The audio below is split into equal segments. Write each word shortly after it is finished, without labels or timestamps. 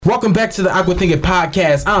Welcome back to the Awkward Thinking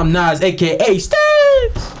Podcast. I'm Nas, aka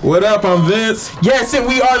Steve. What up? I'm Vince. Yes, and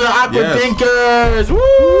we are the Awkward Thinkers.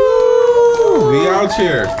 Woo! We out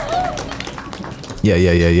here.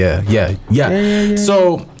 Yeah.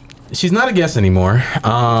 So she's not a guest anymore.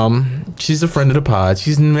 She's a friend of the pod.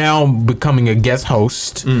 She's now becoming a guest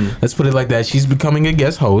host. Let's put it like that. She's becoming a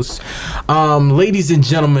guest host. Ladies and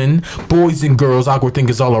gentlemen, boys and girls, Awkward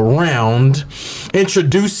Thinkers all around.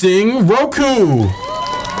 Introducing Roku.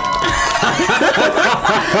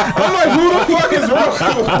 I'm like, who the fuck is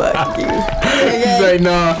Roku? He's like,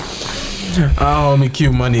 nah. Our homie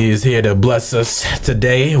Q Money is here to bless us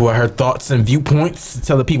today with her thoughts and viewpoints.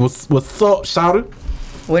 Tell the people what's up, shout it.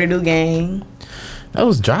 What it do, gang? That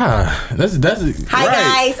was dry. That's Hi,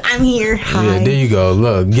 right. guys. I'm here. Hi. Yeah, there you go.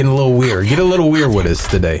 Look, getting a little weird. Get a little weird with us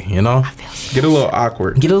today, you know? Get a little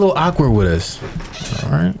awkward. Get a little awkward with us.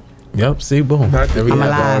 All right. Yep, see, boom. There we I'm go.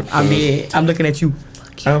 alive. I'm dead. I'm looking at you.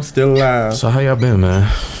 I'm still alive. So how y'all been, man?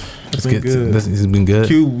 It's been good. It's been good.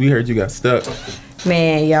 Q, we heard you got stuck.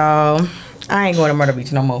 Man, y'all, I ain't going to Myrtle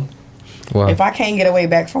Beach no more. Wow. If I can't get away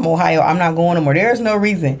back from Ohio, I'm not going no more. There's no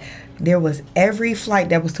reason. There was every flight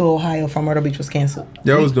that was to Ohio from Myrtle Beach was canceled.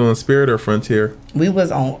 Y'all was doing Spirit or Frontier? We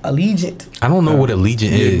was on Allegiant. I don't know what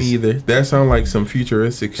Allegiant Me is. either. That sound like some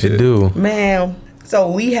futuristic shit. It do. Man, so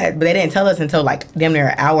we had, but they didn't tell us until like damn near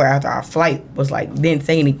an hour after our flight was like, didn't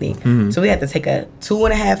say anything. So we had to take a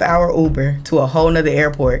 2.5 hour Uber to a whole nother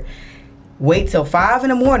airport. Wait till 5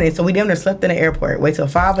 a.m. So we damn near slept in the airport. Wait till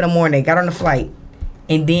 5 a.m. Got on the flight,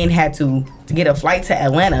 and then had to get a flight to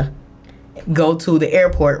Atlanta, go to the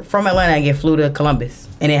airport from Atlanta and get flew to Columbus,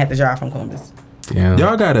 and then had to drive from Columbus. Damn.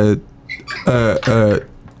 Y'all got a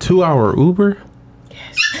 2-hour Uber?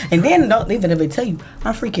 And then don't even if they tell you,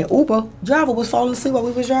 our freaking Uber driver was falling asleep while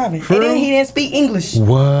we was driving, and then he didn't speak English.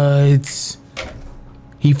 What?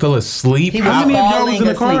 He fell asleep? He was How many of y'all was falling in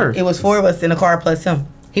the asleep. car? It was 4 of us in the car plus him.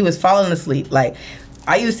 He was falling asleep. Like,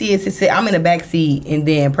 all you see is I'm in the back seat, and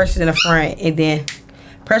then Precious in the front, and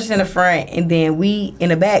then we in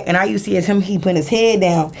the back. And all you see is him, he putting his head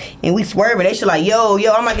down, and we swerving. They should like, yo.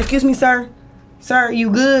 I'm like, excuse me, sir. Sir, you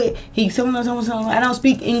good? He someone. I don't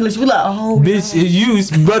speak English. We like, oh, Bitch, you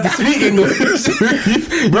about to speak English.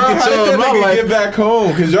 Bro, how did that nigga get back home?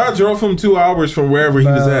 Because y'all drove him 2 hours from wherever he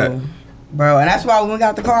was at. Bro, and that's why when we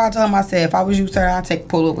got the car, I told him, I said, if I was you, sir, I'd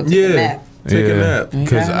pull over, take a nap. Take a nap.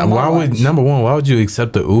 Because Okay, why would you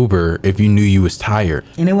accept the Uber if you knew you was tired?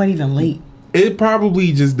 And it wasn't even late. It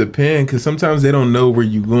probably just depends because sometimes they don't know where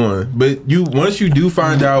you going. But once you do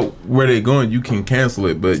find out where they're going, you can cancel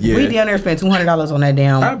it. But yeah, We down there spent $200 on that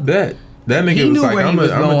damn. I bet that He nigga was knew like, where he I'm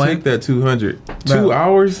was gonna going. take that 200. Bro. 2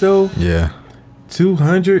 hours though. Yeah.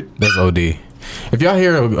 200. That's OD. If y'all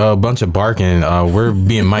hear a bunch of barking, we're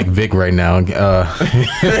being Mike Vick right now. Should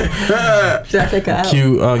I take her out?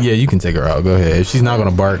 Q, yeah, you can take her out. Go ahead. If she's not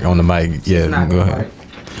gonna bark on the mic, yeah, not go gonna ahead.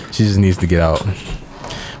 She just needs to get out.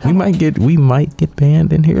 We might get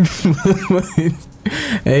banned in here.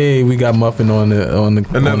 Hey, we got Muffin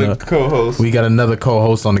Another co-host. We got another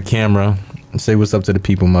co-host on the camera. Say what's up to the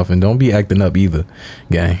people, Muffin. Don't be acting up either,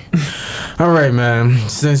 gang. All right, man.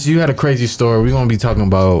 Since you had a crazy story, we're gonna be talking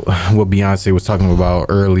about what Beyonce was talking about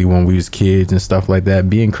early when we was kids and stuff like that.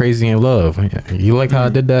 Being crazy in love. You like how I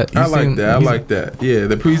did that? I like that. Yeah,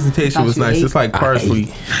 the presentation was nice. It's like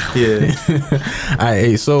parsley. Yeah.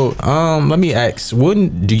 Alright, so let me ask: were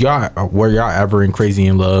y'all ever in crazy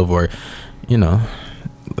in love, or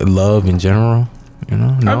love in general?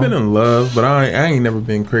 No? I've been in love, but I ain't never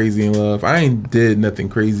been crazy in love. I ain't did nothing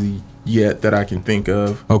crazy yet that I can think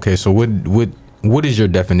of. Okay, so what is your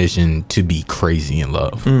definition to be crazy in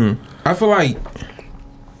love? I feel like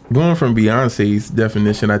going from Beyonce's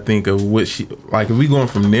definition, I think of what she like. If we going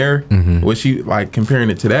from there, what she like comparing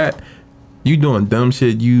it to that, you doing dumb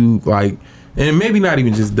shit. You like, and maybe not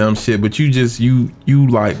even just dumb shit, but you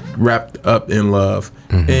like wrapped up in love,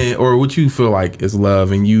 and or what you feel like is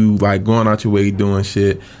love, and you like going out your way doing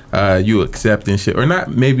shit, you accepting shit, or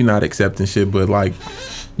maybe not accepting shit, but like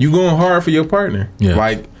you going hard for your partner,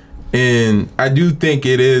 like, and I do think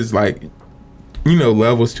it is like,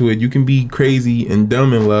 levels to it. You can be crazy and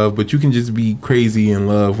dumb in love, but you can just be crazy in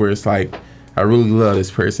love where it's like, I really love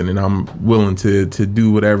this person and I'm willing to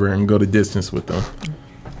do whatever and go the distance with them.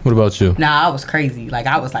 What about you? Nah, I was crazy. Like,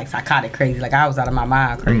 I was like psychotic crazy. Like, I was out of my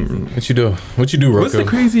mind crazy. What you do? Roku? What's the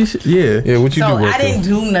craziest shit? Yeah. What you do, So Roku? I didn't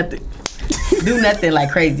do nothing like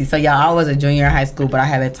crazy. So y'all, I was a junior in high school, but I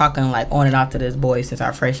had been talking like on and off to this boy since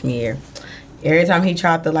our freshman year. Every time he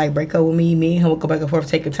tried to like break up with me and him would go back and forth,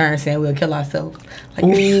 take a turn, saying we'll kill ourselves.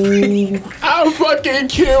 Like, I'll fucking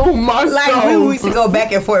kill myself. like we used to go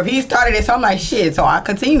back and forth. He started it, so I'm like, shit. So I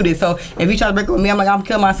continued it. So if he tried to break up with me, I'm like, I'm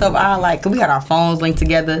killing myself. Cause we got our phones linked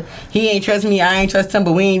together. He ain't trust me, I ain't trust him,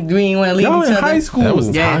 but we ain't want to leave Y'all each in other. high school. That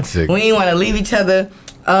was toxic. We ain't want to leave each other.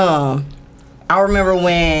 I remember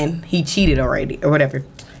when he cheated already or whatever.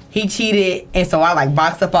 He cheated, and so I like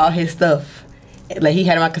boxed up all his stuff. Like he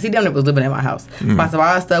had him, cause he damn near was living at my house. Boxed up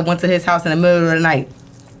all his stuff. Went to his house in the middle of the night.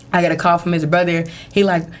 I got a call from his brother. He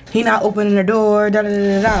not opening the door. Da da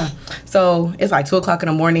da da. So it's like 2:00 in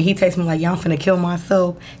the morning. He texts me like, "Yeah, I'm finna kill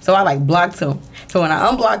myself." So I like blocked him. So when I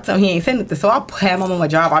unblocked him, he ain't sent it. So I had my mama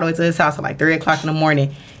drive all the way to his house at like 3:00 in the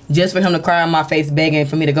morning. Just for him to cry on my face begging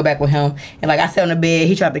for me to go back with him. And like I sat on the bed,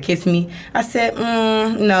 he tried to kiss me. I said,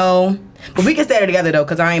 no. But we can stay there together though,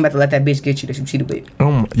 cause I ain't about to let that bitch get you that you cheated with.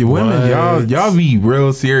 You women, What? y'all be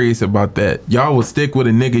real serious about that. Y'all will stick with a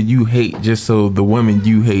nigga you hate just so the woman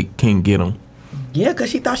you hate can't get him. Yeah, cause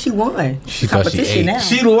she thought she won. She thought she ate. now.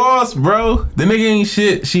 She lost, bro. The nigga ain't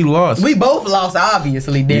shit. She lost. We both lost,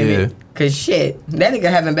 obviously, damn Yeah. it. Cause shit, that nigga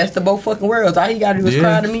having best of both fucking worlds. All he gotta do is Yeah.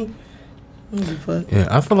 cry to me. Fuck. Yeah,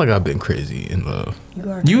 I feel like I've been crazy in love.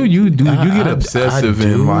 You get I obsessive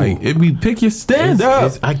and do. like it be pick your stand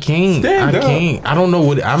up. I can't. Stand up. I don't know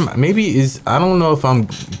what I'm. I don't know if I'm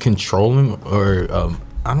controlling or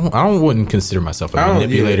I wouldn't consider myself a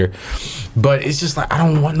manipulator, but it's just like I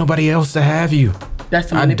don't want nobody else to have you.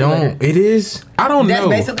 That's a I manipulator. don't. It is. I don't That's know.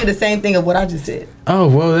 basically the same thing of what I just said. Oh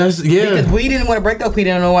well, that's Because yeah. we didn't want to break up. We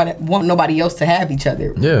didn't want nobody else to have each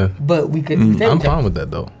other. Yeah. But we couldn't. stay I'm with each other. fine with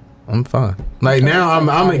that though. I'm fine. Like now,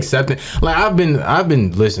 I'm accepting. Like I've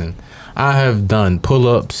been. Listen, I have done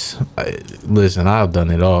pull-ups. Listen, I've done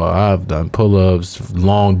it all. I've done pull-ups,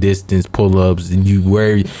 long distance pull-ups. And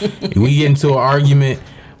we get into an argument,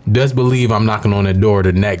 best believe I'm knocking on the door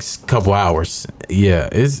the next couple hours. Yeah,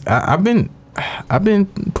 I've been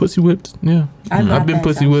pussy whipped. Yeah, I've been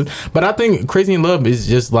pussy whipped. But I think Crazy in Love is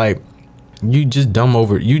just like. You just dumb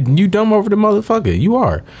over the motherfucker. You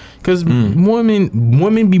are, because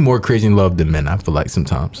women be more crazy in love than men. I feel like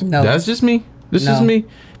sometimes. No. That's just me. This is me,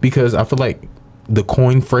 because I feel like the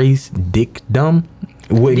coin phrase "dick dumb"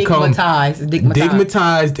 would come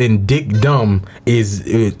digmatized and dick dumb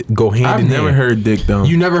go hand I've in hand. never heard dick dumb.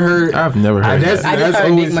 You never heard? I've never heard that. I just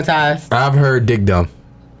heard digmatized. I've heard dick dumb.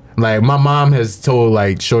 Like my mom has told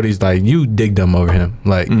like shorties like you dick dumb over him.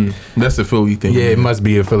 Like That's a Philly thing. yeah, it must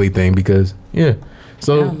be a Philly thing because yeah.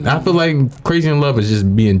 So I feel like Crazy in Love is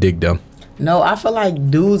just being dick dumb. No, I feel like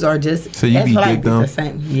dudes are just. So you I be feel like dick it's dumb? the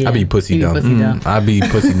same. Yeah. I be pussy You dumb. I be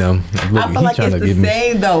pussy dumb. Look, I feel like it's the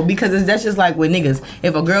same though, because that's just like with niggas.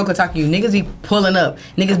 If a girl could talk to you, niggas be pulling up.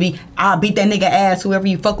 Niggas be, I'll beat that nigga ass, whoever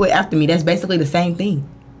you fuck with after me. That's basically the same thing.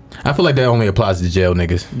 I feel like that only applies to jail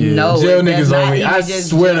niggas. No, jail it does niggas not only. even I just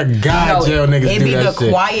swear to God, jail niggas it do be that the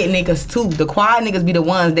shit. quiet niggas too. The quiet niggas be the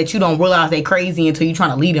ones that you don't realize they crazy until you trying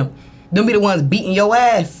to lead them. Them be the ones beating your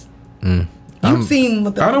ass. You seen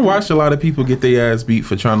what the I don't watch a lot of people get their ass beat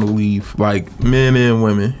for trying to leave, like men and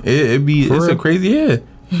women. It's a crazy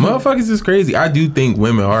motherfuckers is crazy. I do think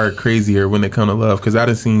women are crazier when it come to love, because I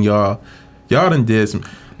done seen y'all done did some.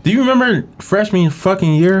 Do you remember freshman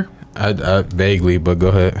fucking year? I vaguely, but go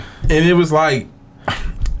ahead. And it was like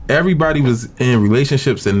everybody was in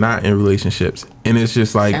relationships and not in relationships, and it's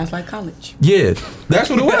just like sounds like college. yeah, that's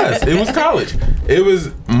what it was. It was college. It was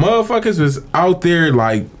motherfuckers was out there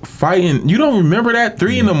like fighting. You don't remember that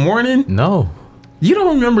 3 a.m? No. You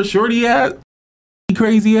don't remember shorty ass,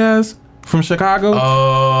 crazy ass from Chicago?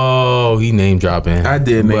 Oh, he name dropping. I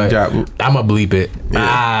did name But drop. I'ma bleep it.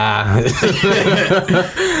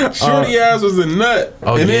 Shorty ass was a nut.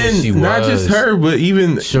 Oh, and yeah, then she not just was. her, but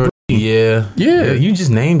even Sure. Yeah. Yeah. You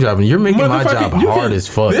just name dropping. You're making my motherfucker, job you hard can- as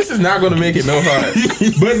fuck. This is not gonna make it no hard.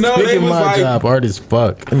 But no, they making was my like, job hard as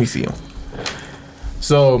fuck. let me see him.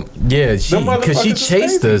 So yeah, because she motherfuckers was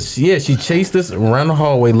chased crazy. us. Yeah, she chased us around the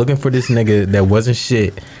hallway looking for this nigga that wasn't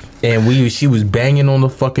shit, and she was banging on the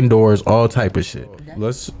fucking doors, all type of shit.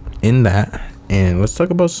 Let's end that and let's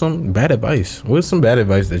talk about some bad advice. What's some bad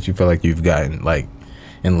advice that you feel like you've gotten like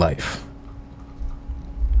in life?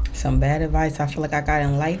 Some bad advice I feel like I got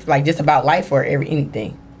in life, like just about life or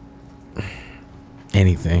anything.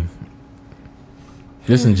 Anything,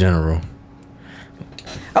 just in general.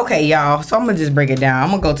 Okay, y'all. So I'm gonna just break it down. I'm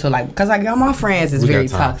gonna go to like, because like all my friends is We got very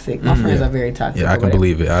time. toxic. My friends are very toxic. Yeah, I or can whatever.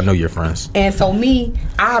 believe it. I know your friends. And so me,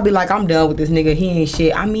 I'll be like, I'm done with this nigga. He ain't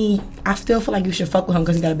shit. I mean, I still feel like you should fuck with him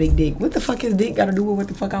because he got a big dick. What the fuck his dick got to do with what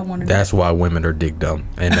the fuck I want to do? That's why women are dick dumb,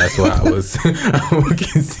 and that's why I was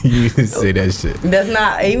you to say that shit. That's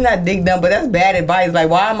not even not dick dumb, but that's bad advice. Like,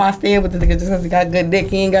 why am I staying with the nigga just because he got good dick?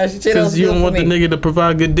 He ain't got shit else. Because you don't want the me. nigga to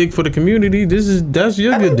provide good dick for the community. That's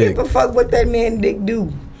your I good don't dick. give a fuck what that man dick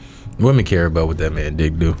do. Women care about what that man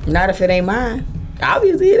dick do. Not if it ain't mine.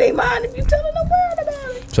 Obviously, it ain't mine if you telling no word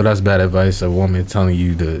about it. So that's bad advice. A woman telling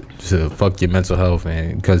you to fuck your mental health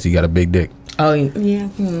and because he got a big dick. Oh, yeah.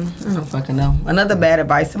 I don't fucking know. Another bad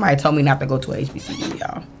advice. Somebody told me not to go to a HBCU,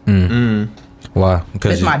 y'all. Why?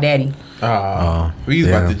 Because It's my daddy. We was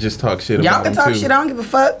about to just talk shit Y'all about can him talk too. shit. I don't give a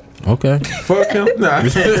fuck. Okay. Fuck him.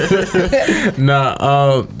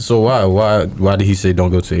 Nah. So why did he say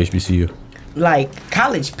don't go to HBCU? Like,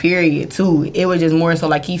 college period, too. It was just more so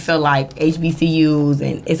like he felt like HBCUs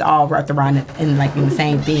and it's all wrapped around and like in the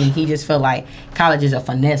same thing. He just felt like college is a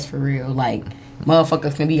finesse for real. Like,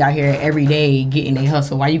 motherfuckers can be out here every day getting a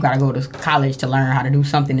hustle. Why you gotta go to college to learn how to do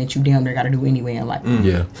something that you damn near gotta do anyway in life?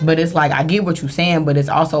 Yeah. But it's like, I get what you're saying, but it's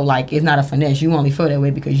also like, it's not a finesse. You only feel that way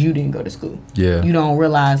because you didn't go to school. Yeah. You don't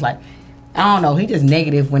realize, like, I don't know. He just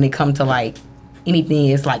negative when it comes to, like, anything.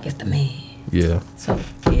 It's like, it's the man. Yeah. So,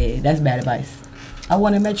 yeah, that's bad advice. I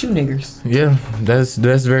wouldn't have met you niggers. Yeah, that's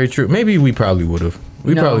very true. Maybe we probably would have.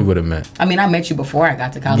 We No. probably would have met. I mean, I met you before I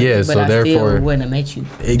got to college. Yeah, but so I therefore- still wouldn't have met you.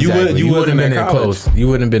 Exactly. You wasn't wouldn't have at been as college. close. You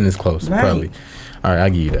wouldn't have been as close, Right. probably. All right, I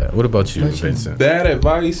give you that. What about you, Vincent? Bad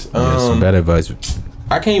advice. Yeah, some bad advice.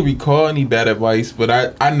 I can't recall any bad advice, but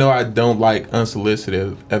I know I don't like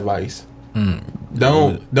unsolicited advice.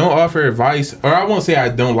 Don't offer advice, or I won't say I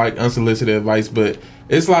don't like unsolicited advice, but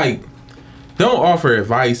it's like, don't offer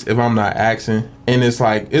advice if I'm not asking. And it's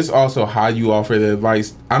like, it's also how you offer the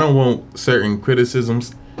advice. I don't want certain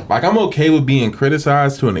criticisms. Like, I'm okay with being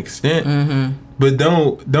criticized to an extent, but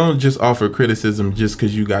don't just offer criticism just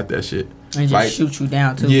because you got that shit. And just Like, shoot you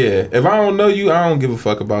down, too. yeah, if I don't know you, I don't give a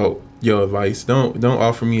fuck about your advice. Don't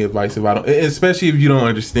offer me advice if I don't, especially if you don't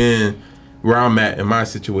understand where I'm at in my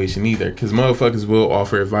situation either, because motherfuckers will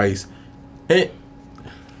offer advice. And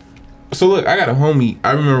so look, I got a homie.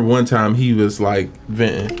 I remember one time he was like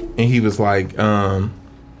venting, and he was like, yeah,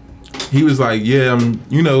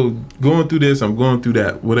 I'm, going through this, I'm going through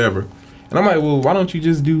that, whatever. And I'm like, well, why don't you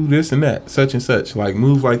just do this and that, such and such, like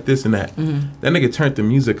move like this and that. That nigga turned the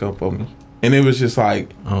music up on me, and it was just like,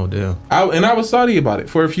 Oh, damn. I was salty about it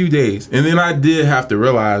for a few days, and then I did have to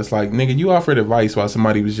realize, like, nigga, you offered advice while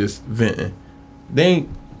somebody was just venting.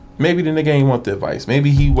 Maybe the nigga ain't want the advice.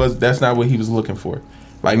 Maybe that's not what he was looking for.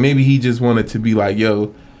 Like, maybe he just wanted to be like,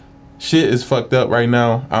 yo, shit is fucked up right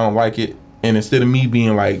now. I don't like it. And instead of me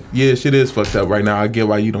being like, yeah, shit is fucked up right now, I get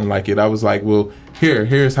why you don't like it, I was like, well,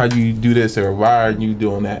 here's how you do this, or why are you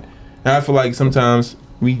doing that? And I feel like sometimes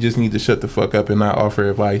we just need to shut the fuck up and not offer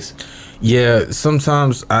advice. Yeah,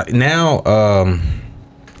 sometimes I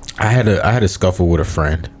had a scuffle with a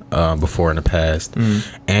friend before in the past,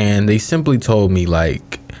 and they simply told me,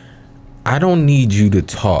 like, I don't need you to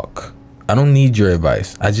talk. I don't need your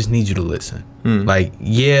advice. I just need you to listen. Like,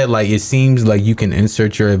 yeah, like, it seems like you can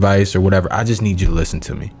insert your advice or whatever. I just need you to listen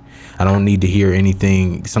to me. I don't need to hear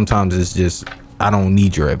anything. Sometimes it's just, I don't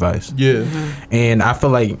need your advice. Yeah. And I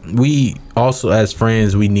feel like we also, as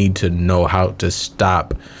friends, we need to know how to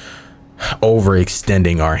stop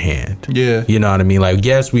overextending our hand. Yeah. You know what I mean? Like,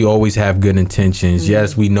 yes, we always have good intentions.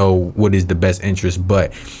 Yes, we know what is the best interest,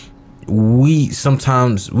 but we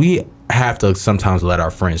have to sometimes let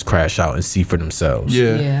our friends crash out and see for themselves.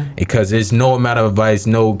 Yeah. Because it's no amount of advice,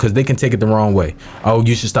 because they can take it the wrong way. Oh,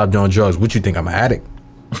 you should stop doing drugs. What you think, I'm an addict?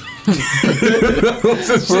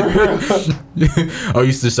 Oh,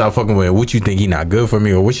 you should stop fucking with it. What you think, he not good for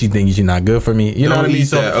me? Or what you think, you not good for me? You know what I mean?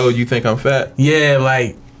 So, you think I'm fat? Yeah,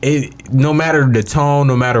 like, no matter the tone,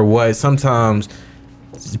 no matter what, sometimes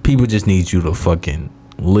people just need you to fucking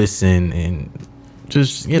listen and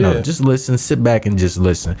just, just listen, sit back and just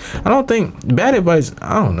listen. I don't think bad advice,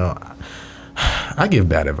 I don't know. I give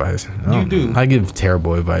bad advice. You do. I give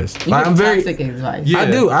terrible advice. You Like, give I'm very toxic advice. Yeah.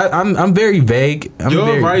 I do. I'm very vague.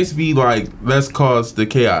 Your advice be like, let's cause the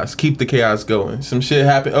chaos. Keep the chaos going. Some shit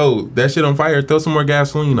happen. Oh, that shit on fire. Throw some more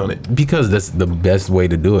gasoline on it. Because that's the best way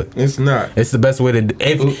to do it. It's not. It's the best way to.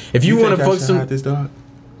 If you want to fuck some, this dog.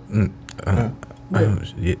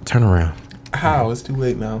 yeah, turn around. How? It's too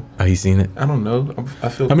late now. Oh, you seen it? I don't know. I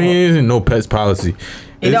feel. I mean, it isn't no pets policy.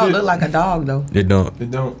 It Is don't it? look like a dog, though. It don't.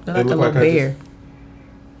 It don't. Look like a little bear.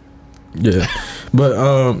 Yeah, but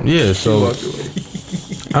yeah. He So walked away.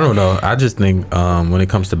 I don't know. I just think when it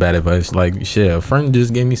comes to bad advice, like shit, a friend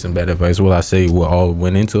just gave me some bad advice. Will I say what all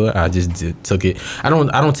went into it? I just took it. I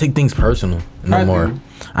don't take things personal no more.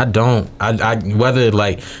 I don't. I whether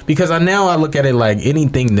like because I look at it like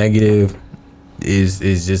anything negative is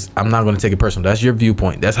just I'm not gonna take it personal. That's your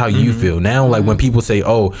viewpoint. That's how you feel. Now like when people say,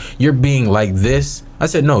 "Oh, you're being like this," I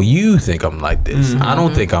said, "No, you think I'm like this. I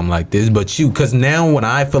don't think I'm like this, but you." Because now when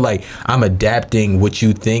I feel like I'm adapting what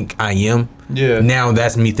you think I am. Yeah. Now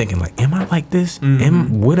that's me thinking like, am I like this?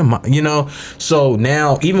 What am I? You know. So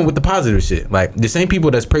now even with the positive shit, like the same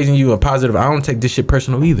people that's praising you are positive, I don't take this shit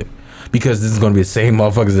personal either, because this is gonna be the same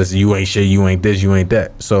motherfuckers that's you ain't shit, you ain't this, you ain't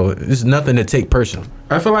that. So there's nothing to take personal.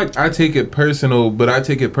 I feel like I take it personal, but I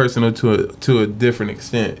take it personal to a different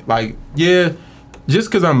extent. Like yeah. Just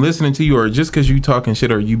because I'm listening to you, or just because you talking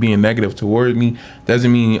shit, or you being negative toward me,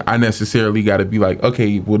 doesn't mean I necessarily got to be like,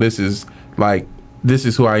 okay, well, this is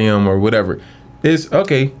who I am, or whatever. It's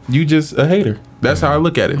okay, you just a hater. That's how I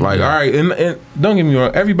look at it. Like, all right, and don't get me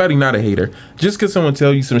wrong, everybody not a hater. Just because someone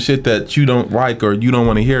tell you some shit that you don't like or you don't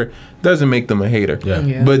want to hear, doesn't make them a hater.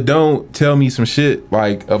 Yeah. But don't tell me some shit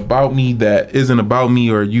like about me that isn't about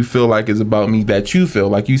me, or you feel like is about me that you feel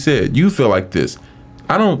like you said you feel like this.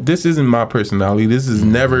 This isn't my personality. This is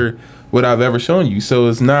never what I've ever shown you. So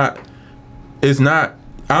it's not,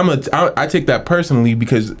 I take that personally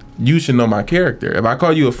because you should know my character. If I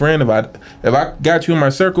call you a friend, if I got you in my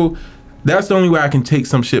circle, that's the only way I can take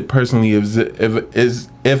some shit personally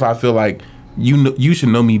if I feel like you should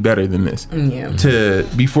know me better than this. Yeah.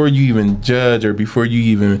 Before you even judge or before you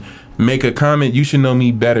even make a comment, you should know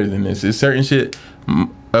me better than this. It's certain shit.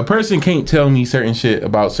 A person can't tell me certain shit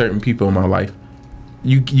about certain people in my life.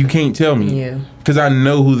 You can't tell me, because I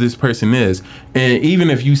know who this person is. And even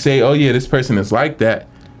if you say, oh yeah, this person is like that,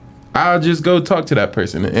 I'll just go talk to that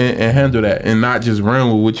person and handle that, and not just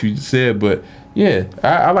run with what you said. But yeah,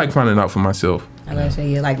 I like finding out for myself. I'm gonna say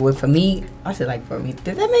yeah, like for me, I said like for me.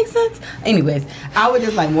 Does that make sense? Anyways, I would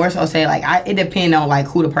just like more so say like it depends on like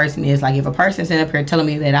who the person is. Like if a person's sitting up here telling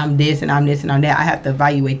me that I'm this and I'm this and I'm that, I have to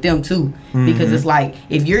evaluate them too, because it's like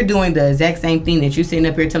if you're doing the exact same thing that you're sitting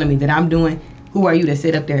up here telling me that I'm doing. Who are you to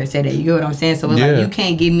sit up there and say that? You know what I'm saying? So it's like you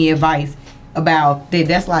can't give me advice about that.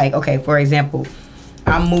 That's like, okay, for example,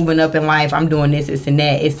 I'm moving up in life, I'm doing this and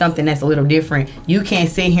that. It's something that's a little different. You can't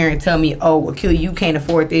sit here and tell me, oh, well, Q, you can't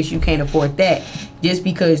afford this, you can't afford that. Just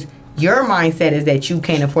because your mindset is that you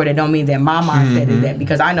can't afford it don't mean that my mindset is that,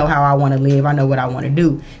 because I know how I want to live, I know what I want to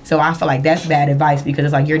do. So I feel like that's bad advice, because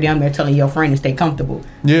it's like you're down there telling your friend to stay comfortable.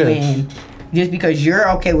 Yeah. When just because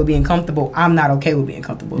you're okay with being comfortable, I'm not okay with being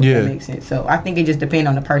comfortable. Yeah. If that makes sense. So I think it just depends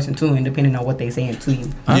on the person too, and depending on what they saying to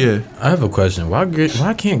you. I have a question.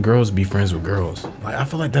 Why can't girls be friends with girls? Like I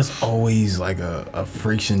feel like that's always like a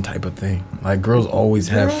friction type of thing. Like girls always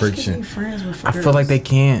have friction. Can be friends with girls. I feel like they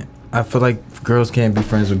can't. I feel like girls can't be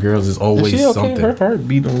friends with girls. It's always something. Her heart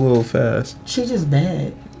beating a little fast. She's just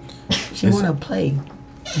bad. She want to play.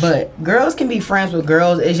 But girls can be friends with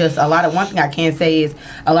girls. It's just one thing I can say is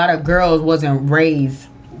a lot of girls wasn't raised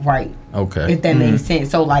right. Okay. If that makes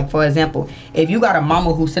sense. So like for example, if you got a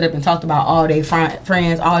mama who sit up and talked about all day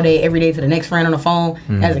friends all day every day to the next friend on the phone,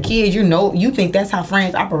 as a kid you think that's how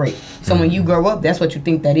friends operate. So when you grow up, that's what you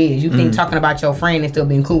think that is. You think talking about your friend and still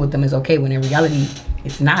being cool with them is okay, when in reality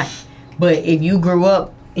it's not. But if you grew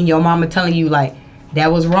up and your mama telling you like that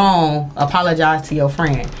was wrong, apologize to your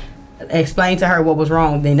friend. Explain to her what was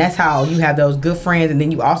wrong, then that's how you have those good friends. And then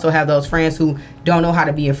you also have those friends who don't know how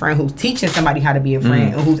to be a friend, who's teaching somebody how to be a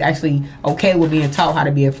friend, and who's actually okay with being taught how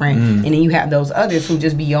to be a friend. And then you have those others who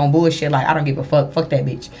just be on bullshit like, I don't give a fuck that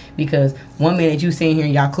bitch, because one minute you sitting here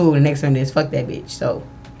and y'all cool, the next minute is fuck that bitch. So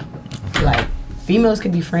like females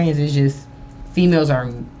can be friends, it's just females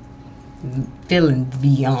are feelings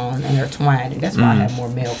beyond intertwined, and that's why I have more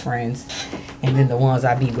male friends and then the ones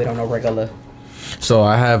I be with on a regular. So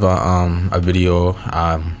I have a video.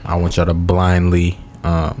 I want y'all to blindly,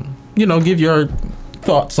 give your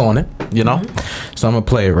thoughts on it. So I'm gonna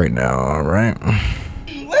play it right now. All right.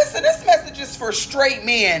 Listen, this message is for straight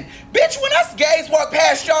men. Bitch, when us gays walk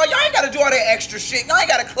past y'all ain't gotta do all that extra shit. Y'all ain't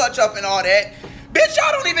gotta clutch up and all that. Bitch,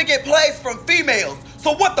 y'all don't even get plays from females.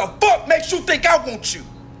 So what the fuck makes you think I want you?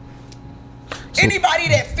 Anybody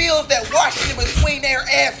that feels that washing between their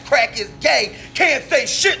ass crack is gay can't say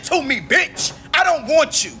shit to me, bitch. I don't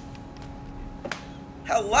want you.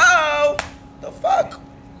 Hello? The fuck?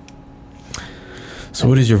 So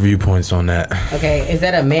what is your viewpoints on that? Okay, is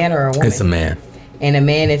that a man or a woman? It's a man. And a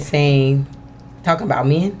man is talking about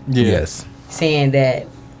men? Yes. Saying that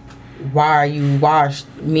why are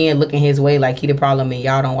men looking his way like he the problem and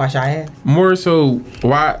y'all don't wash our ass? More so,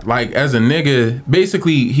 why, like, as a nigga,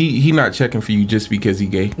 basically, he not checking for you just because he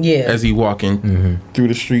gay. Yeah. As he walking through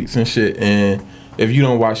the streets and shit. And if you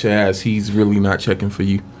don't wash your ass, he's really not checking for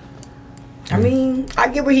you. I mean, I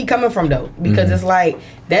get where he coming from, though. Because it's like,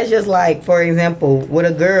 that's just like, for example, with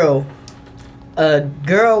a girl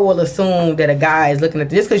will assume that a guy is looking at,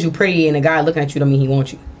 just because you pretty and a guy looking at you don't mean he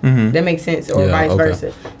wants you. That makes sense, or vice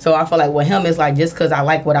versa. So I feel like with him, it's like, just because I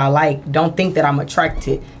like what I like, don't think that I'm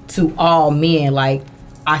attracted to all men. Like,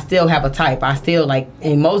 I still have a type. I still like,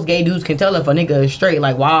 and most gay dudes can tell if a nigga is straight.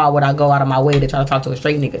 Like, why would I go out of my way to try to talk to a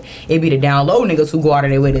straight nigga? It be the down low niggas who go out of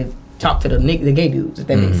their way to talk to the gay dudes, if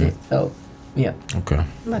that makes sense. So, yeah. Okay.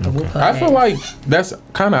 I'm like a whoop I feel like that's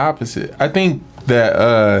kind of opposite. I think that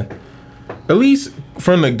at least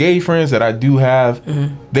from the gay friends that I do have,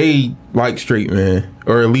 they like straight men,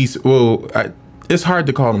 or at least, it's hard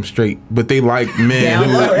to call them straight, but they like men.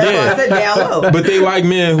 Down low. That's why I said down low. But they like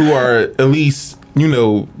men who are at least, you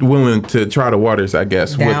know, willing to try the waters, I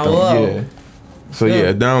guess, Down with them. low. Yeah. So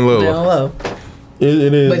yeah, down low. Down low.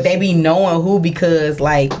 It is. But they be knowing who, because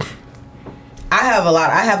like I have a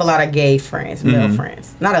lot of gay friends, male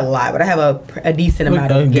friends. Not a lot, but I have a decent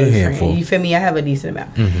amount of gay friends. You feel me? I have a decent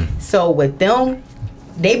amount. So with them,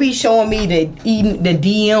 they be showing me the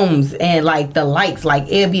DMs and like the likes. Like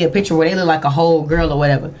it'll be a picture where they look like a whole girl or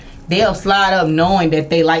whatever. They'll slide up knowing that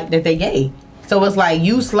they gay. So it's like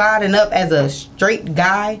you sliding up as a straight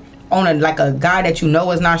guy on a guy that you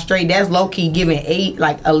know is not straight. That's low key giving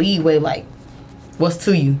a leeway. Like, what's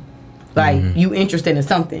to you? Like, you interested in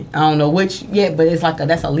something. I don't know which yet, but it's like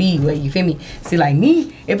that's a leeway. You feel me? See, like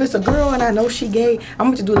me, if it's a girl and I know she gay, I'm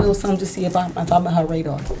gonna just do a little something to see if I'm on her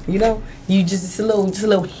radar. You know, just a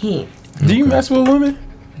little hint. Do you mess with women?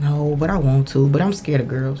 No, but I want to. But I'm scared of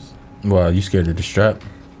girls. Well, you scared of the strap?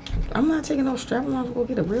 I'm not taking no strap. I'm gonna go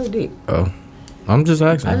get a real dick. Oh, I'm just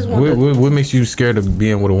asking. I just want what makes you scared of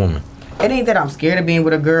being with a woman? It ain't that I'm scared of being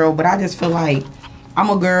with a girl, but I just feel like I'm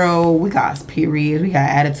a girl. We got periods. We got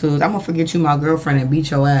attitudes. I'm gonna forget you, my girlfriend, and beat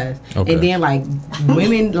your ass. Okay. And then like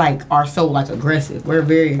women like are so like aggressive. We're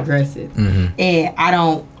very aggressive, and I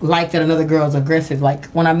don't like that another girl's aggressive. Like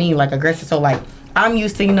when I mean like aggressive, so like I'm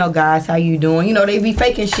used to, you know, guys, how you doing? You know, they be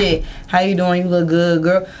faking shit. How you doing? You look good,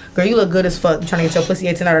 girl. Girl, you look good as fuck. You trying to get your pussy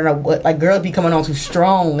ate tonight or not? What? Like girls be coming on too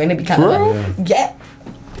strong, and it be kind of like, yeah.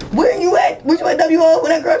 Where you at? Was you at WO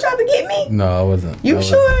when that girl tried to get me? No, I wasn't. You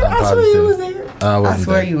sure? I swear you was there. I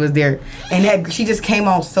swear you was there. And that she just came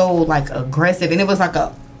on so like aggressive, and it was like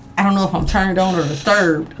I don't know if I'm turned on or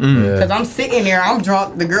disturbed, because I'm sitting there, I'm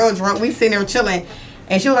drunk, the girl drunk, we sitting there chilling,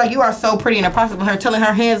 and she was like, "You are so pretty," in the process of her telling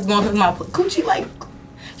her hands going through my coochie, like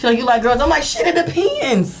she's like, "You like girls?" I'm like, "Shit, it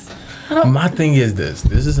depends." My thing is this.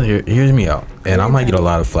 This is here's me out, and I might get a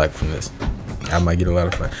lot of flack from this.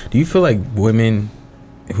 Do you feel like women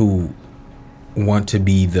who want to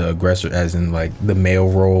be the aggressor, as in like the male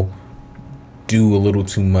role, do a little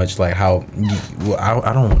too much? Like how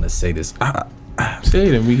I don't want to say this. Say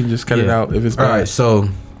it and we can just cut it out if it's bad. All right, so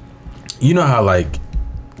you know how like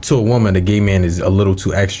to a woman a gay man is a little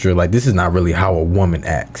too extra. Like this is not really how a woman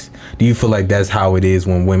acts. Do you feel like that's how it is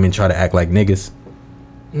when women try to act like niggas?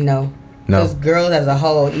 No. Because girls as a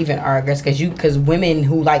whole even are aggressive. Because women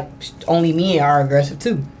who like only men are aggressive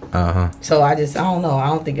too. So I don't know. I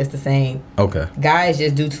don't think it's the same. Okay. Guys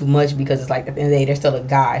just do too much because it's like at the end of the day they're still a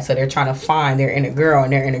guy, so they're trying to find their inner girl,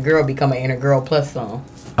 and their inner girl become an inner girl plus some.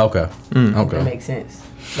 Okay. Okay. That makes sense.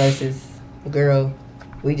 Versus a girl,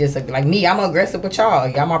 we just like me. I'm aggressive with y'all.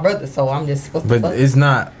 Y'all my brother, so I'm just. But it's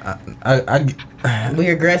not. We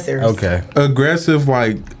aggressors. Okay. Aggressive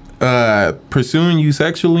like. Pursuing you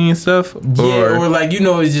sexually and stuff, or like, you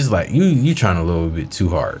know, it's just like you trying a little bit too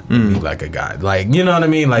hard to be like a guy, like, you know what I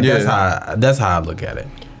mean, like that's how I look at it.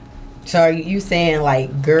 So are you saying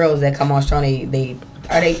like girls that come on strong, they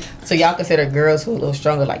so y'all consider girls who are a little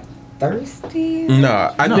stronger like thirsty?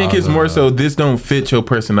 No, I think it's more so this don't fit your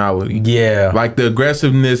personality. Yeah, like the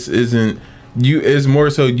aggressiveness isn't. It's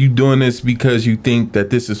more so you doing this because you think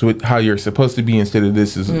that this is how you're supposed to be instead of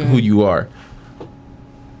this is who you are.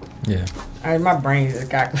 Yeah. My brain just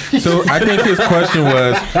got confused. So I think his question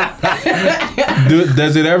was,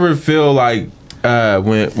 does it ever feel like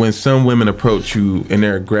when some women approach you and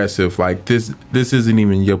they're aggressive, like this isn't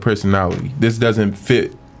even your personality. This doesn't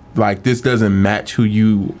fit. Like this doesn't match who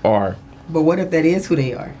you are. But what if that is who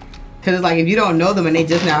they are? Because it's like if you don't know them and they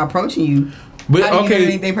just now approaching you. But how do you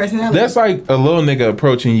okay, their personality? That's like a little nigga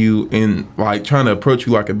approaching you and like trying to approach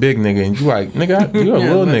you like a big nigga, and you like, nigga, you a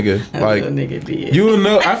little nigga. Like little nigga did. You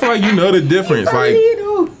know, I feel like you know the difference. Like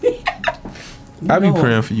I be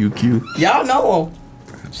praying for you, Q. Y'all know him.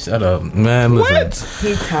 Shut up, man. Listen.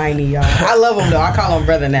 He's tiny, y'all. I love him though. I call him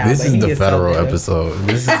brother now. This but is he the so federal good. episode.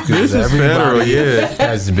 This This is federal, yeah.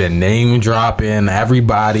 has been name dropping.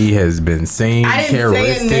 Everybody has been saying I didn't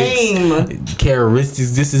say a name.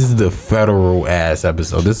 characteristics. This is the federal ass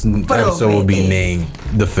episode. This episode will be feds. named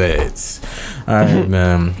the Feds. All right,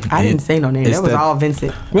 man. I didn't say no name. it's That was all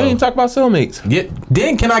Vincent. We didn't talk about soulmates. Yeah,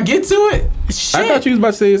 then can I get to it? Shit. I thought you was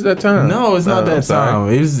about to say it's that time. No, it's not I'm that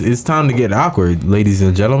sorry. time. It's time to get awkward, ladies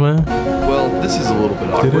and gentlemen. Well, this is a little bit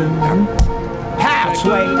awkward.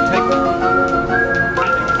 Halfway.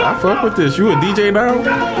 I fuck with this. You a DJ now?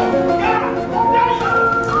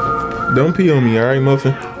 Don't pee on me, all right,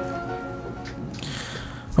 Muffin?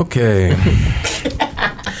 Okay.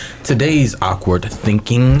 Today's awkward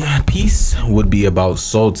thinking piece would be about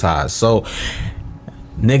soul ties. So,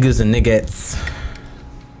 niggas and niggettes,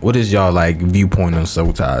 what is y'all like viewpoint on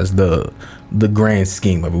soul ties? The grand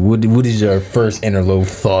scheme of it. What is your first interlude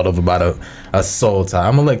thought of about a soul tie?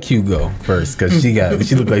 I'm gonna let Q go first because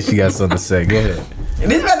she looked like she got something to say. Go ahead.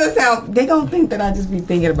 This about to sound. They gonna think that I just be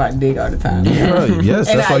thinking about dick all the time. You're right. Yes,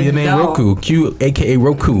 And that's why I your name don't. Roku. Q, aka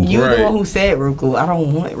Roku. You Right. the one who said Roku. I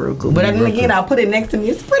don't want Roku. But then Roku. again, I'll put it next to me.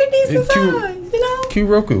 It's pretty decent It's cute. size, you know? Q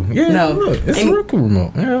Roku. Yeah, No. look, it's a And- Roku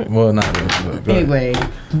remote. Yeah, well, not Roku. But go ahead. Anyway,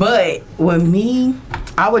 but with me,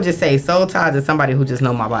 I would just say soul ties is somebody who just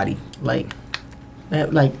know my body. Like,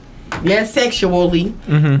 yes, sexually,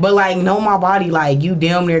 but like know my body. Like you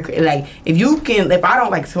damn near like if I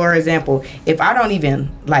don't like, for example, if I don't even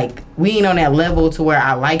like we ain't on that level to where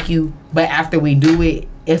I like you, but after we do it,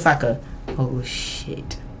 it's like oh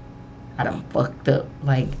shit, I done fucked up.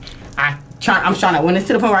 Like I'm trying to when it's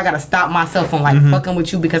to the point where I gotta stop myself from like fucking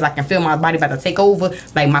with you because I can feel my body about to take over.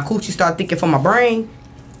 Like my coochie start thinking from my brain.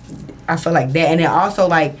 I feel like that, and then also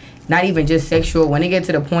like not even just sexual. When it get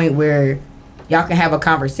to the point where y'all can have a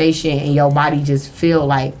conversation and your body just feel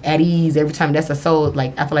like at ease every time. That's a soul.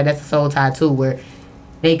 Like I feel like that's a soul tie too, where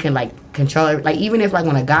they can like control it. Like even if like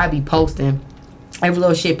when a guy be posting, every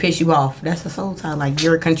little shit piss you off. That's a soul tie. Like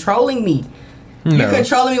you're controlling me. You're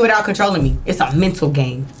controlling me without controlling me. It's a mental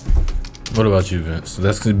game. What about you, Vince?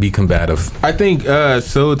 That's gonna be combative. I think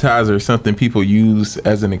soul ties are something people use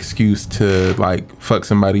as an excuse to like fuck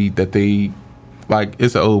somebody that they like.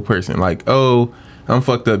 It's an old person. Like, oh, I'm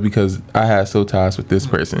fucked up because I had soul ties with this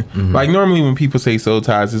person. Like normally when people say soul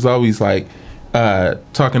ties, it's always like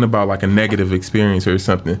talking about like a negative experience or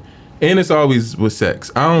something. And it's always with sex.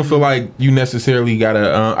 I don't feel like you necessarily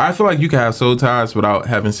gotta. I feel like you can have soul ties without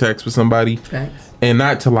having sex with somebody, and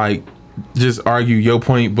not to like just argue your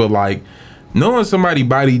point, but like knowing somebody's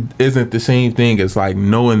body isn't the same thing as like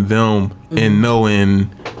knowing them and knowing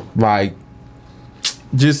like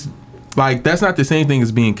just like that's not the same thing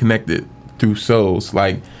as being connected through souls.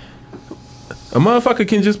 Like a motherfucker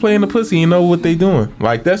can just play in the pussy and know what they doing.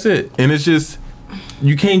 Like that's it. And it's just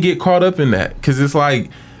you can't get caught up in that because it's like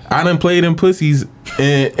I done played in pussies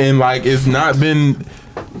and like it's not been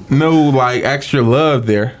no like extra love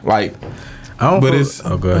there. Like but it's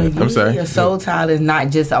oh, go ahead. I'm sorry. A soul tie is not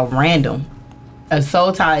just a random. A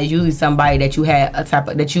soul tie is usually somebody that you had a type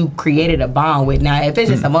of that you created a bond with. Now, if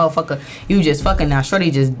it's just a motherfucker, you just fucking now.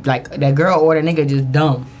 Shorty just like that girl or the nigga just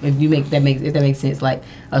dumb. If that makes sense. Like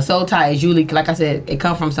a soul tie is usually like I said, it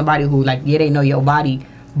comes from somebody who like they know your body,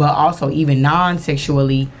 but also even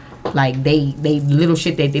non-sexually, like they little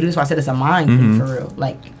shit that they do. So I said it's a mind thing for real.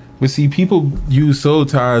 Like, but see, people use soul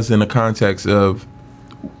ties in the context of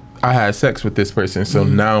I had sex with this person, so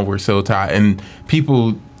now we're soul tied, and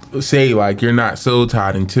people say like you're not soul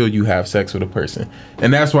tied until you have sex with a person,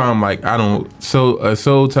 and that's why I'm like I don't. So a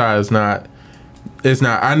soul tie is not. It's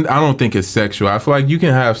not. I don't think it's sexual. I feel like you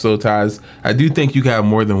can have soul ties. I do think you can have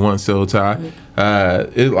more than one soul tie.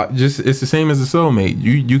 It's the same as a soulmate.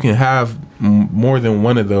 You can have more than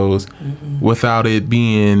one of those without it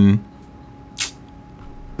being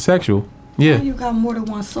sexual. Yeah. how you got more than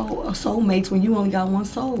one soulmates when you only got one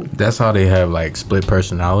soul? That's how they have like split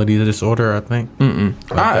personality disorder, I think.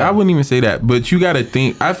 I wouldn't even say that, but you got to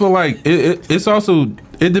think. I feel like it's also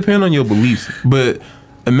it depends on your beliefs. But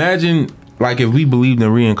imagine like if we believed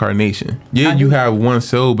in reincarnation. Yeah, you have one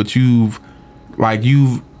soul, but I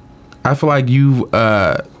feel like you've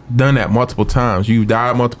done that multiple times. You've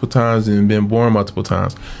died multiple times and been born multiple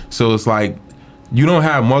times. So it's like you don't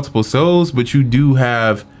have multiple souls, but you do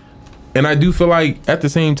have. And I do feel like at the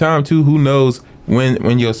same time too, who knows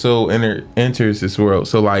when your soul enters this world.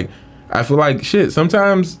 So like I feel like shit,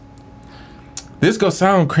 sometimes this gonna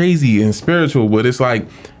sound crazy and spiritual, but it's like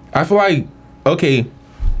I feel like okay,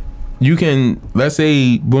 you can let's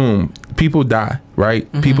say boom, people die,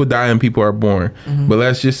 right? People die and people are born. But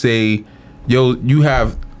let's just say you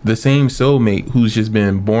have the same soulmate who's just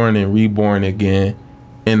been born and reborn again,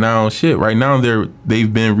 and now shit. Right now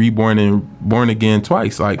they've been reborn and born again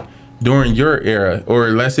twice, like during your era, or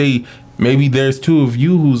let's say maybe there's two of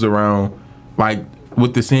you who's around, like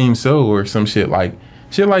with the same soul or some shit like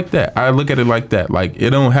that. I look at it like that. Like it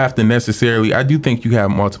don't have to necessarily. I do think you have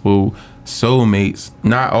multiple soulmates,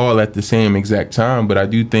 not all at the same exact time, but I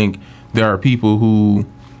do think there are people who,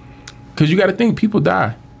 because you got to think people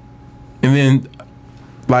die, and then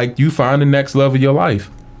like you find the next love of your life,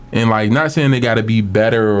 and like not saying they got to be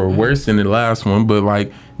better or worse than the last one, but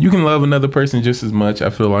like you can love another person just as much. I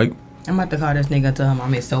feel like I'm about to call this nigga and tell him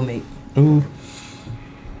I'm his soulmate. Ooh.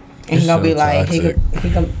 And he gonna be so like, toxic. he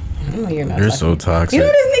gonna. I know you're not. You're toxic. so toxic. You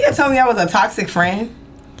know this nigga told me I was a toxic friend.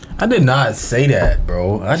 I did not say that,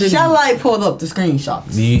 bro. I didn't. Shall I pull up the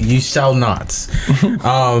screenshots? You shall not.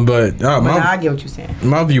 But I get what you're saying.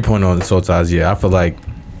 my viewpoint on the soul ties, yeah, I feel like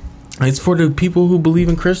it's for the people who believe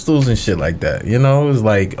in crystals and shit like that. You know, it's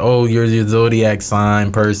like, oh, you're your zodiac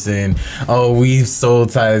sign person. Oh, we soul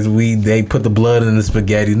ties. They put the blood in the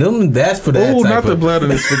spaghetti. That's for that. Oh, type not the blood in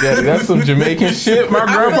the spaghetti. That's some Jamaican shit. My I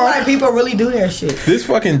feel grandpa. like people really do that shit. This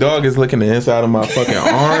fucking dog is licking the inside of my fucking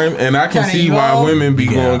arm, and I can Kinda see why yo. women be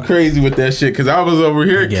going crazy with that shit. Cause I was over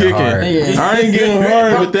here Get kicking. hard. Yeah. I ain't getting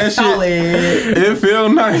hard with that Solid. shit. It feel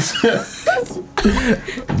nice.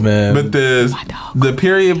 Man. But the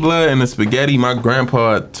period blood and the spaghetti, my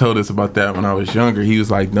grandpa told us about that when I was younger. He was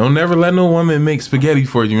like, don't never let no woman make spaghetti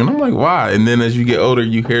for you. And I'm like, why? And then as you get older,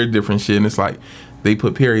 you hear different shit. And it's like, they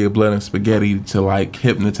put period blood and spaghetti to like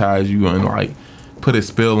hypnotize you and like put a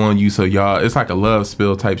spell on you. So y'all, it's like a love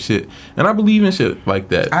spell type shit. And I believe in shit like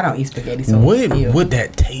that. I don't eat spaghetti, so what ew. would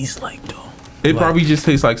that taste like though? It probably just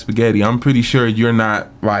tastes like spaghetti. I'm pretty sure you're not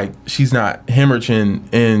like, she's not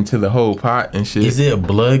hemorrhaging into the whole pot and shit. Is it a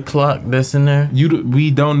blood clot that's in there?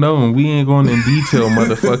 We don't know, and we ain't going in detail,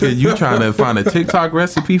 motherfucker. You trying to find a TikTok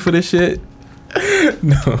recipe for this shit?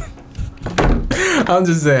 No. I'm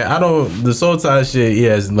just saying, the soul tie shit,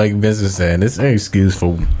 yes, like Vince is saying, it's an excuse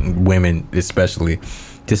for women, especially,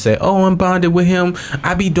 to say, oh, I'm bonded with him.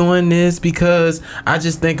 I be doing this because I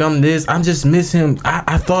just think I'm this. I just miss him.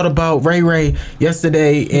 I thought about Ray Ray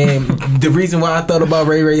yesterday, and the reason why I thought about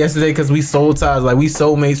Ray Ray yesterday because we soul ties, like we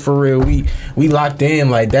soulmates for real. We locked in,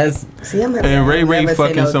 like that's. See, I'm happy And I Ray don't Ray never say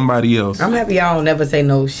fucking no- somebody else. I'm happy I don't never say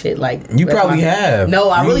no shit like You that's probably my- have. No,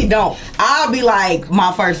 I You- really don't. I'll be like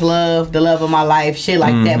my first love, the love of my life, shit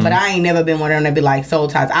like that. But I ain't never been one of them that be like soul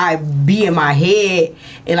ties. I be in my head,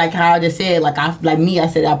 and like how I just said, like I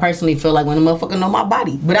said, I personally feel like when a motherfucker know my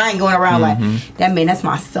body, but I ain't going around like that. Man, that's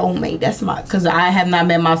my soulmate. Because I have not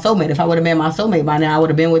met my soulmate. If I would have met my soulmate by now, I would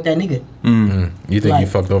have been with that nigga. You think you Like-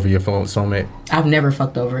 fucked over your soulmate? I've never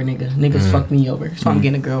fucked over a nigga. Niggas fucked me over, so I'm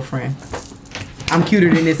getting a girlfriend. I'm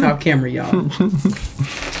cuter than this off camera, y'all.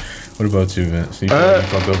 What about you, Vince? You think you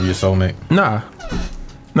fucked over your soulmate? Nah.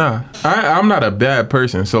 I'm not a bad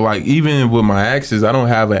person. So like even with my exes, I don't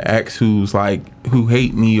have an ex who's like who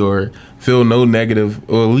hate me or feel no negative,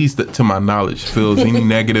 or at least to my knowledge, feels any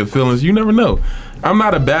negative feelings. You never know. I'm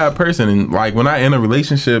not a bad person, and like when I end a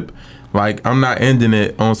relationship, like I'm not ending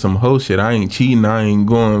it on some whole shit. I ain't cheating. I ain't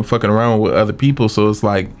going fucking around with other people. So it's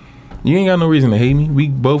like you ain't got no reason to hate me. We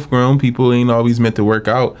both grown people. Ain't always meant to work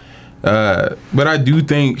out. But I do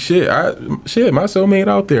think my soulmate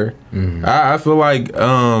out there. I feel like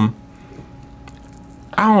I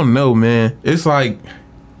don't know, man. It's like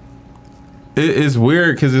it's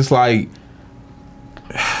weird because it's like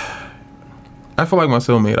I feel like my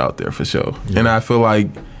soulmate out there for sure, and I feel like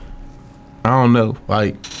I don't know,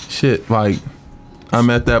 like shit, like I'm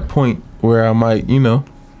at that point where I might,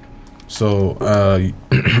 So, I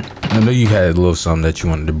know you had a little something that you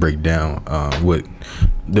wanted to break down what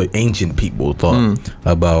the ancient people thought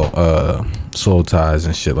about soul ties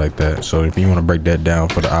and shit like that. So, if you want to break that down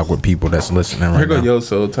for the awkward people that's listening right Here go now. your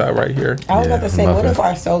soul tie right here, I was about to say, Yeah, what nothing. if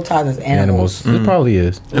our soul ties is animals? It probably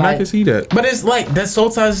is. and I Like- can see that. But it's like, that soul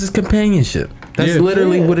ties is companionship. That's Yeah.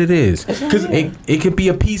 literally Yeah. what it is. Because It could be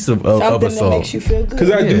a piece of a Something that soul. makes you feel good.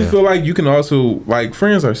 Because I do Yeah. feel like you can also, like,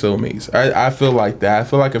 friends are soulmates. I feel like that. I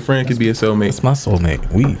feel like a friend could be a soulmate. It's my soulmate.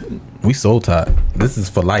 We soul tied. This is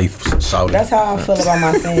for life, shouty. That's how I feel about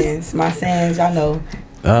my sins. My sins, I know.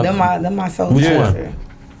 Them my soul which ties. one?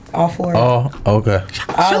 All four. Oh, okay.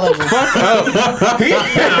 All of them.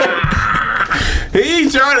 He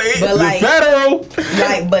trying to But, the like- federal.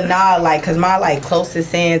 Like, but nah, like, cause my like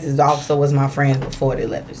closest sins is also was my friends before they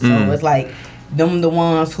left. So it's like them the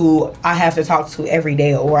ones who I have to talk to every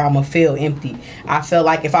day, or I'ma feel empty. I feel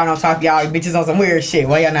like if I don't talk to y'all bitches on some weird shit,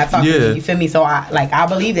 why y'all not talking to Yeah. me? You feel me? So I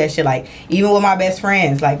believe that shit. Like even with my best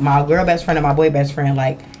friends, like my girl best friend and my boy best friend,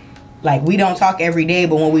 like Like, we don't talk every day,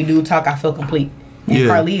 but when we do talk, I feel complete. And Yeah.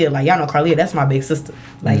 Carlia, like, y'all know Carlia, that's my big sister.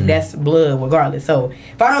 Like, that's blood regardless. So,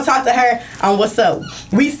 if I don't talk to her, what's up?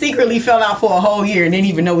 We secretly fell out for a whole year and didn't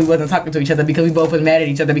even know we wasn't talking to each other because we both was mad at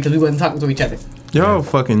each other because we wasn't talking to each other. Y'all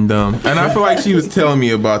fucking dumb. And I feel like she was telling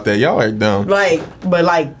me about that. Y'all are dumb. Like, but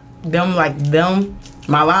them,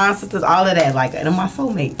 my line sisters, all of that, like, them my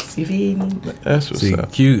soulmates. You feel me? That's what's See,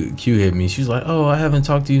 up. Q hit me. She was like, "Oh, I haven't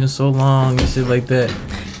talked to you in so long," and shit like that.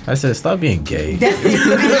 I said, "Stop being gay." I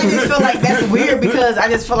just feel like that's weird because I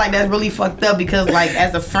just feel like that's really fucked up because, like,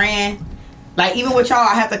 as a friend, like, even with y'all,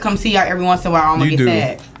 I have to come see y'all every once in a while. I'm gonna You get do.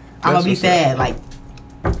 sad. I'm gonna be what's up. sad. Like,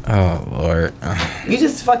 Oh Lord, you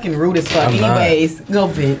just fucking rude as fuck. I'm not. Anyways, go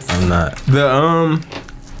Vince. I'm not.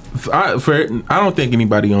 I don't think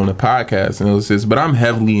anybody on the podcast knows this, but I'm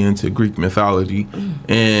heavily into Greek mythology,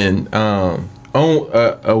 and a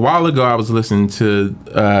while ago I was listening to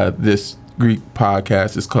this Greek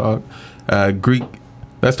podcast. It's called Greek.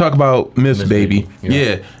 Let's talk about myths, Myths, baby. baby.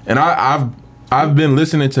 Yeah, and I've been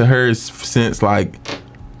listening to hers since like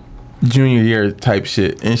junior year type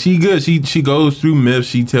shit, and she good. She goes through myths.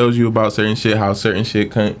 She tells you about certain shit, how certain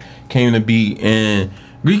shit came to be, and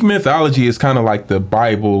Greek mythology is kind of like the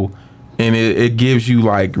Bible, and it gives you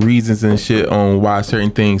like reasons and shit on why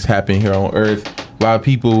certain things happen here on Earth, why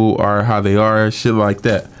people are how they are, shit like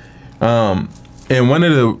that. And one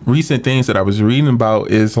of the recent things that I was reading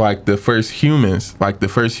about is like the first humans. Like the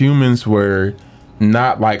first humans were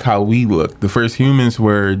not like how we look. The first humans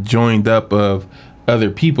were joined up of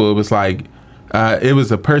other people. It was like it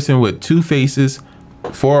was a person with 2 faces,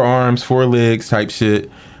 4 arms, 4 legs type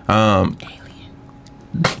shit. And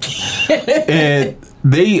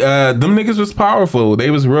they them niggas was powerful. They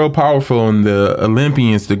was real powerful, and the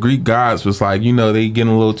Olympians, the Greek gods, was like, they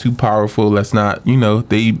getting a little too powerful. Let's not,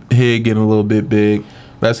 they head getting a little bit big.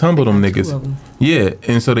 Let's humble them niggas. Yeah,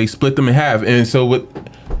 and so they split them in half. And so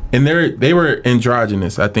they were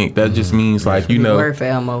androgynous. I think that just means like Word for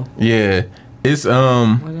Elmo. yeah, it's What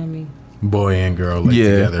does that mean? Boy and girl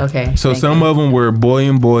yeah. together. Okay. So thank some you. of them were boy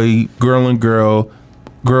and boy, girl and girl,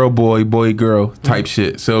 girl boy, boy girl type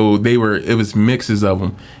shit. So it was mixes of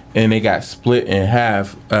them, and they got split in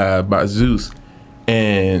half by Zeus.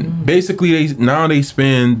 And basically they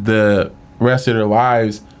spend the rest of their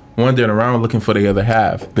lives wandering around looking for the other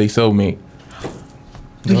half. They soulmate.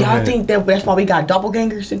 Do y'all think that's why we got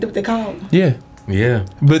doppelgangers? Is that what they call? Yeah, Yeah.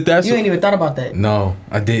 but that's You ain't even thought about that. No,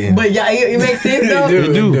 I didn't. But yeah, it makes sense though.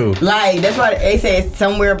 It do. Like, that's why they say it's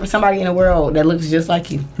somebody in the world that looks just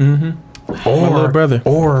like you. Or, little brother.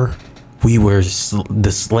 Or we were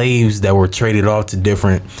the slaves that were traded off to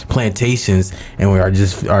different plantations, and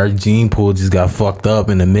our gene pool just got fucked up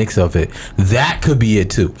in the mix of it. That could be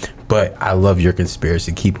it too. But I love your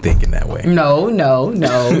conspiracy. Keep thinking that way. No.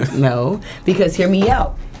 Because hear me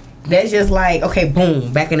out. That's just like, okay,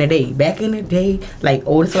 boom, back in the day, like,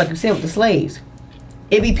 so like you said with the slaves.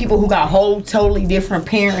 It be people who got whole totally different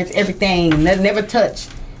parents, everything, never touched.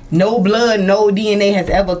 No blood, no DNA has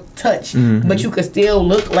ever touched. But you could still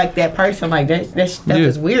look like that person. Like, that stuff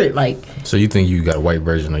is weird. Like, So you think you got a white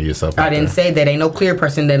version of yourself? I out didn't there? say that. Ain't no clear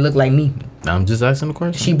person that look like me. I'm just asking the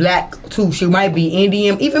question. She black too. She might be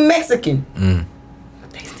Indian, even Mexican. But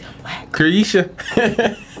they still black. Carisha.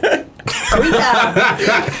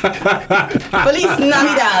 Feliz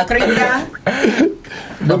Navidad, Carita.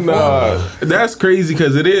 No, that's crazy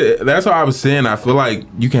because it is. That's what I was saying. I feel like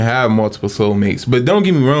you can have multiple soulmates, but don't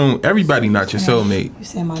get me wrong. Everybody not your soulmate. You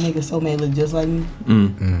said my nigga soulmate look just like me?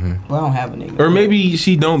 Well, I don't have a nigga. Or maybe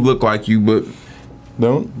she don't look like you, but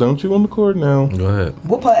don't you on the court now? Go ahead.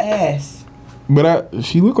 Whoop her ass. But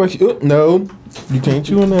she look like no, you can't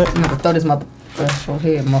chew on that. I'm gonna throw this mother short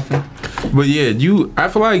head muffin. But yeah, I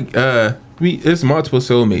feel like it's multiple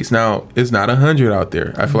soulmates. Now it's not 100 out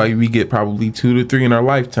there. I feel like we get probably 2 to 3 in our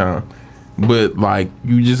lifetime. But like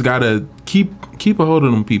you just gotta keep a hold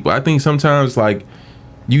of them people. I think sometimes like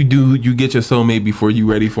you get your soulmate before you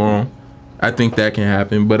ready for them. I think that can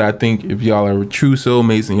happen. But I think if y'all are true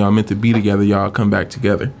soulmates and y'all meant to be together, y'all come back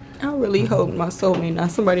together. I really hope my soulmate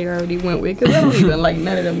not somebody I already went with, because I don't even like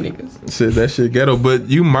none of them niggas. Said that shit ghetto, but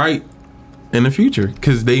you might in the future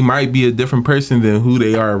because they might be a different person than who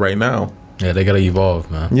they are right now. Yeah, they gotta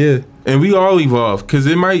evolve, man. Yeah, and we all evolve because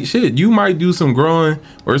you might do some growing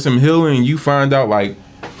or some healing, and you find out like,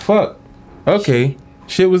 fuck, okay,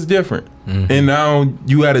 shit was different, and now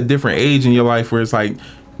you at a different age in your life where it's like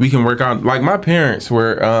we can work out. Like my parents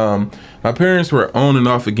were on and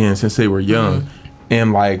off again since they were young,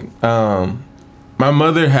 and like my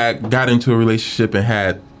mother had got into a relationship and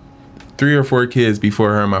had 3 or 4 kids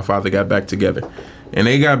before her and my father got back together, and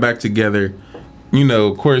they got back together you know,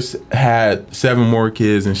 of course, had 7 more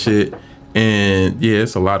kids and shit. And yeah,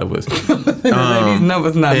 it's a lot of us. These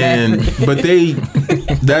numbers not But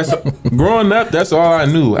that's growing up. That's all I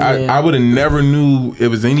knew. Yeah. I would have never knew it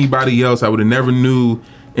was anybody else. I would have never knew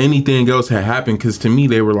anything else had happened, because to me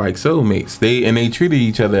they were like soulmates. They treated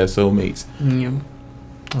each other as soulmates.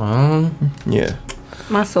 Yeah. Yeah.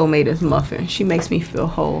 My soulmate is Muffin. She makes me feel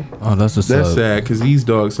whole. Oh, that's what's That's up. sad, because these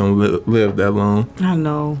dogs don't live that long. I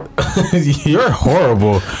know. You're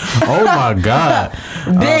horrible. Oh my god.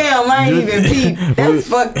 Damn, I ain't even peep. That's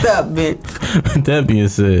fucked up, bitch. That being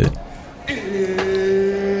said,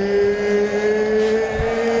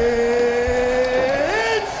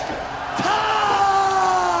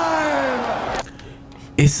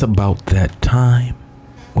 it's about that time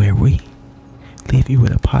where we leave you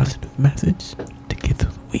with a positive message to get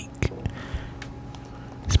through the week.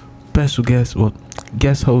 Special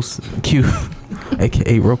guest host Q,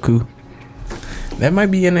 aka Roku. That might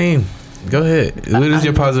be your name. Go ahead. What is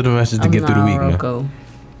your positive message to get through the week, man?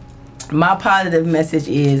 My positive message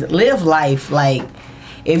is live life. Like,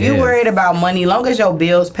 if you're Yes. worried about money, long as your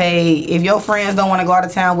bills pay, if your friends don't want to go out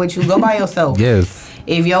of town with you, go by yourself. Yes.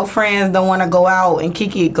 If your friends don't want to go out and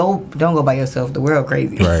kick it, don't go by yourself. The world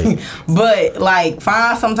crazy. Right. But like,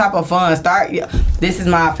 find some type of fun. This is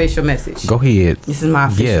my official message. Go ahead. This is my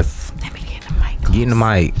official. Yes. Let me get in the mic. Get in the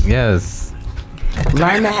mic. Yes.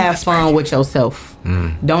 Learn to have fun with yourself.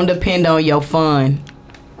 Don't depend on your fun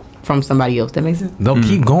from somebody else. That makes sense? Don't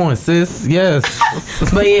keep going, sis. Yes.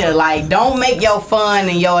 But yeah, like, don't make your fun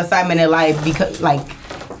and your excitement in life because, like,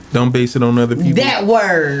 Don't base it on other people. that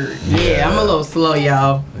word. Yeah, I'm a little slow,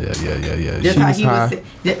 y'all. Yeah. Just She how was he high. was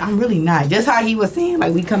saying, I'm really not. Just how he was saying,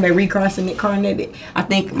 like, we come back reincarnated. I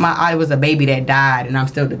think I was a baby that died and I'm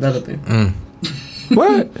still developing.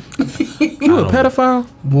 What? You a pedophile?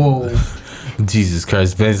 Whoa. Jesus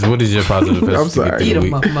Christ, Vince, what is your positive message? I'm sorry. to Eat get through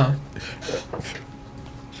him the up, week? Mo.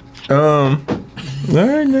 All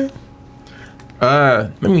right, man.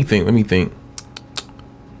 Let me think.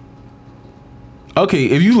 Okay,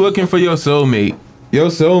 if you looking for your soulmate,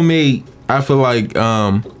 I feel like,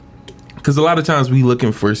 because a lot of times we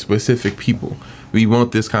looking for specific people. We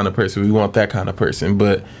want this kind of person, we want that kind of person,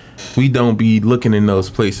 but we don't be looking in those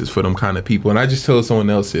places for them kind of people. And I just told someone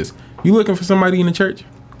else this: you looking for somebody in the church?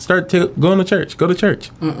 Going to church. Go to church.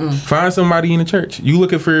 Find somebody in the church. You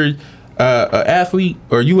looking for an athlete,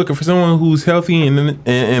 or you looking for someone who's healthy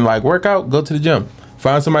and like work out? Go to the gym.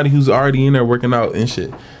 Find somebody who's already in there working out and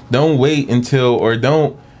shit. Don't wait until, or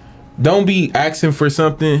don't be asking for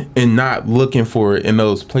something and not looking for it in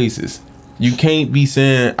those places. You can't be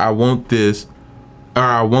saying I want this, or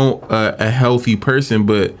I want a healthy person,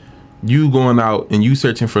 but you going out and you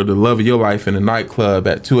searching for the love of your life in a nightclub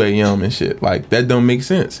at 2 a.m. and shit. Like, that don't make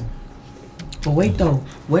sense. But wait, though.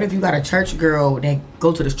 What if you got a church girl that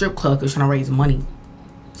go to the strip club because trying to raise money?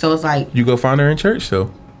 So it's like, You go find her in church,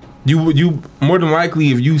 though. You more than likely,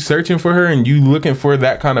 if you searching for her and you looking for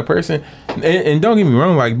that kind of person, and don't get me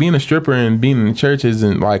wrong, like, being a stripper and being in the church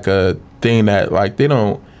isn't like a thing that, like, they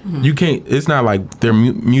don't, you can't, it's not like they're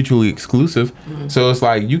mutually exclusive. So it's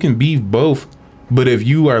like you can be both. But if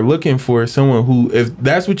you are looking for someone who, if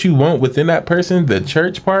that's what you want within that person, the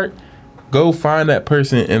church part, go find that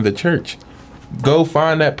person in the church. Go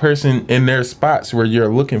find that person in their spots where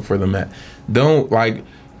you're looking for them at. Don't, like,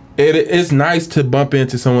 it's nice to bump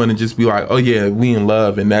into someone and just be like, oh yeah, we in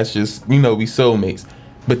love, and that's just, we soulmates.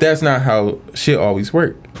 But that's not how shit always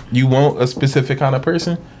work. You want a specific kind of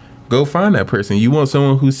person, go find that person. You want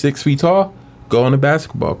someone who's 6 feet tall, go on the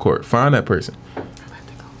basketball court, find that person.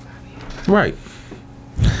 Right.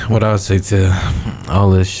 What I would say to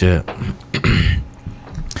all this shit,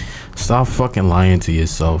 stop fucking lying to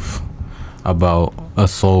yourself about a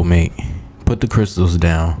soulmate. Put the crystals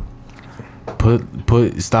down.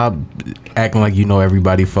 Stop acting like you know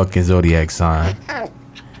everybody fucking zodiac sign.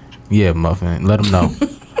 Yeah, Muffin, let them know.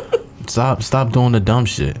 Stop doing the dumb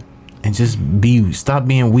shit and just stop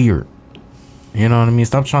being weird. You know what I mean?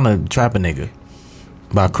 Stop trying to trap a nigga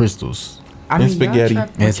by crystals. I mean, spaghetti. Y'all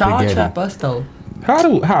And spaghetti. trap us though.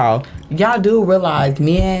 How? Y'all do realize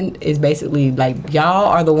men is basically like, y'all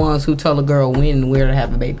are the ones who tell a girl when and where to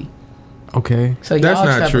have a baby. Okay. So That's y'all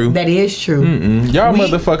not trap- true. That is true. Y'all We-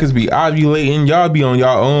 motherfuckers be ovulating. Y'all be on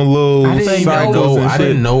y'all own little I didn't cycles and I shit.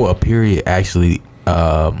 didn't know a period actually.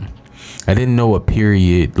 I didn't know a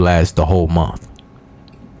period lasts the whole month.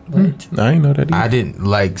 But I ain't know that either. I didn't,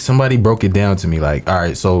 like, somebody broke it down to me, like, all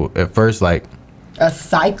right, so at first, like, A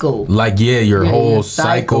cycle. Like your whole a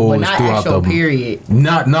cycle but is not throughout actual the period.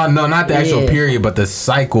 not the actual period, but the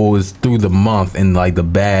cycle is through the month and like the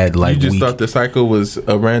bad like You just week. thought the cycle was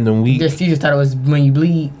a random week. You just thought it was when you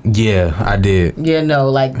bleed. Yeah, I did. Yeah, no,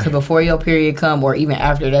 like 'cause before your period come or even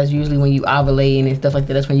after, that's usually when you ovulating and stuff like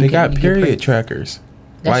that. That's when you They get, got you period get trackers.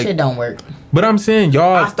 That shit don't work. But I'm saying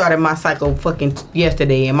I y'all started my cycle fucking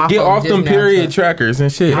yesterday, and my get phone off just them now period started. trackers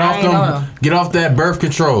and shit. I ain't on them. Get off that birth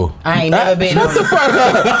control. I ain't never been Shut on the fuck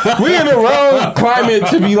up. We in the wrong climate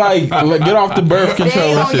to be like get off the birth control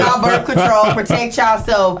Stay and on shit. y'all birth control. Protect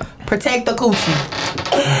yourself. Protect the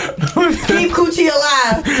coochie. Keep coochie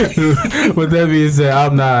alive. With that being said,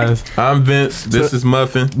 I'm Nas. I'm Vince. This is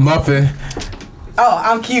Muffin. Muffin. Oh,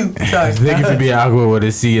 I'm cute. Sorry. Thank you for being awkward with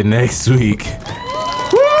us. See you next week.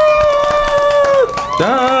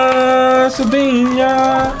 Da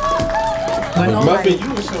Sabina. When I'm Muffin, like-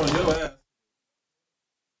 you was showing your